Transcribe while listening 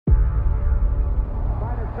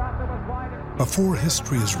Before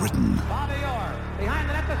history is written,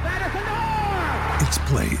 it's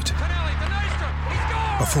played.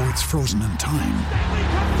 Before it's frozen in time,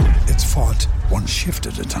 it's fought one shift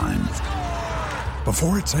at a time.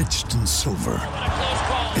 Before it's etched in silver,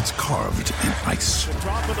 it's carved in ice.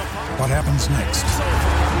 What happens next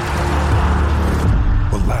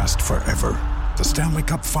will last forever. The Stanley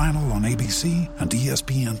Cup Final on ABC and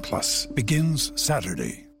ESPN Plus begins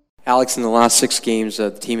Saturday. Alex, in the last 6 games,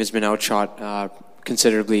 the team has been outshot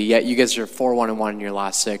considerably, yet you guys are 4-1-1 in your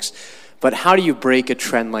last 6. But how do you break a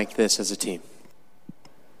trend like this as a team?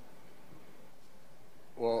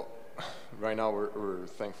 Well, right now we're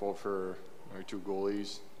thankful for our 2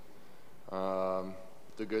 goalies.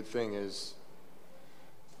 The good thing is,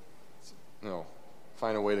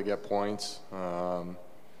 find a way to get points.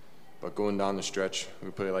 But going down the stretch,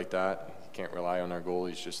 we put it like that. You can't rely on our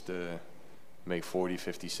goalies just to make 40,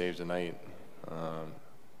 50 saves a night.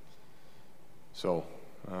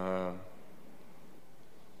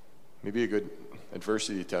 Maybe a good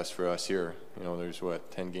adversity test for us here. There's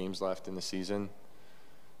 10 games left in the season.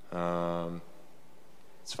 Let's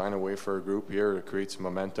find a way for our group here to create some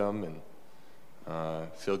momentum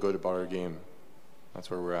and feel good about our game.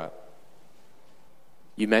 That's where we're at.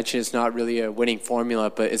 You mentioned it's not really a winning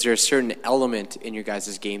formula, but is there a certain element in your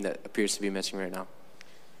guys' game that appears to be missing right now?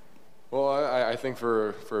 Well, I think for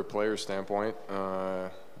a player standpoint,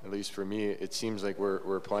 at least for me, it seems like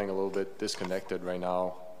we're playing a little bit disconnected right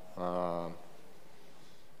now.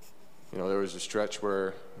 There was a stretch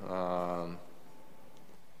where,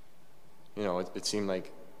 it seemed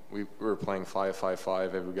like we were playing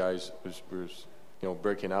 5-5-5. Every guy was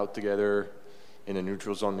breaking out together, in a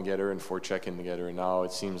neutral zone together, and forechecking together. And now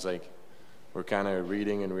it seems like we're kind of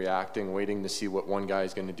reading and reacting, waiting to see what one guy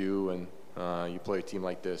is going to do. And you play a team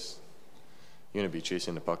like this, you're going to be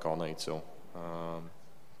chasing the puck all night. So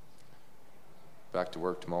back to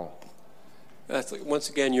work tomorrow. Once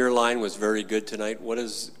again, your line was very good tonight. What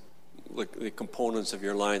is the components of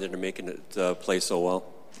your line that are making it play so well?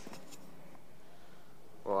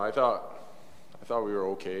 Well, I thought we were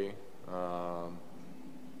okay.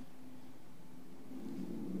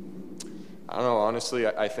 I don't know. Honestly,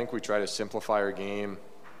 I think we try to simplify our game.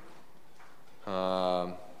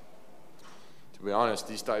 To be honest,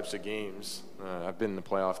 these types of games, I've been in the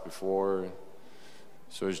playoff before.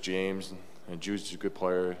 So is James, and Jude's is a good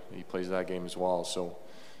player. He plays that game as well. So,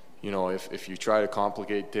 if you try to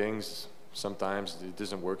complicate things, sometimes it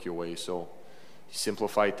doesn't work your way. So, you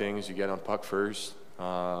simplify things. You get on puck first.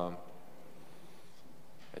 At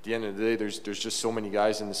the end of the day, there's just so many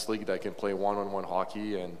guys in this league that can play one-on-one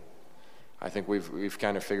hockey, and I think we've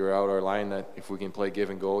kind of figured out our line that if we can play give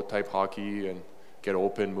and go type hockey and get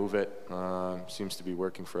open, move it, seems to be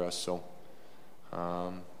working for us. So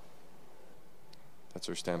that's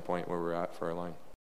our standpoint where we're at for our line.